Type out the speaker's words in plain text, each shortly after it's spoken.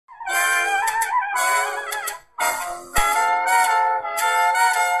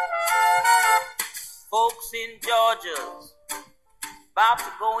folks in Georgia's about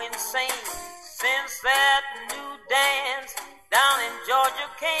to go insane since that new dance down in Georgia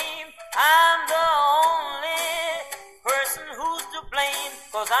came. I'm the only person who's to blame,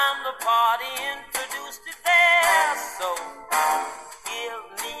 'cause I'm the party introduced it there. So give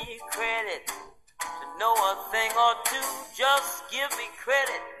me credit to know a thing or two. Just give me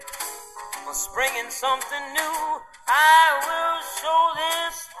credit for springing something new. I will show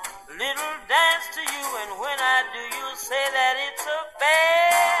this little dance to you, and when I do, you'll say that it's a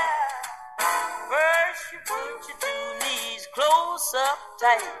bear. First you put your two knees close up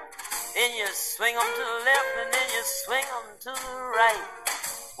tight, then you swing them to the left, and then you swing them to the right.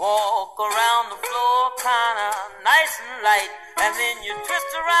 Walk around the floor kinda nice and light, and then you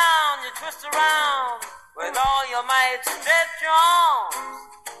twist around with all your might. Stretch your arms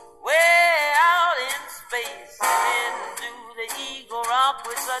way out in space, and do the eagle rock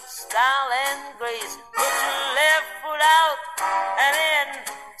with such style and grace. Put your left foot out and then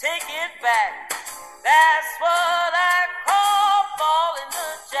take it back. That's what I call ballin' the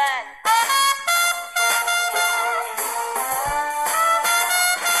jack.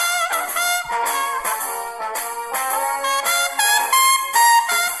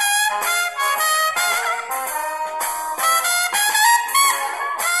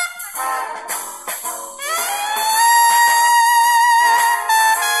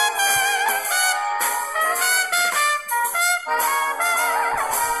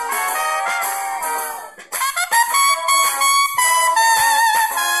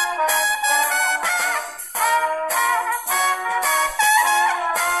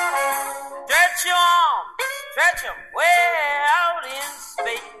 Stretch 'em way out in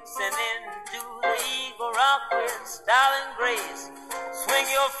space, and then do the eagle rock with style and grace. Swing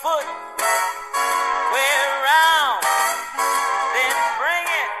your foot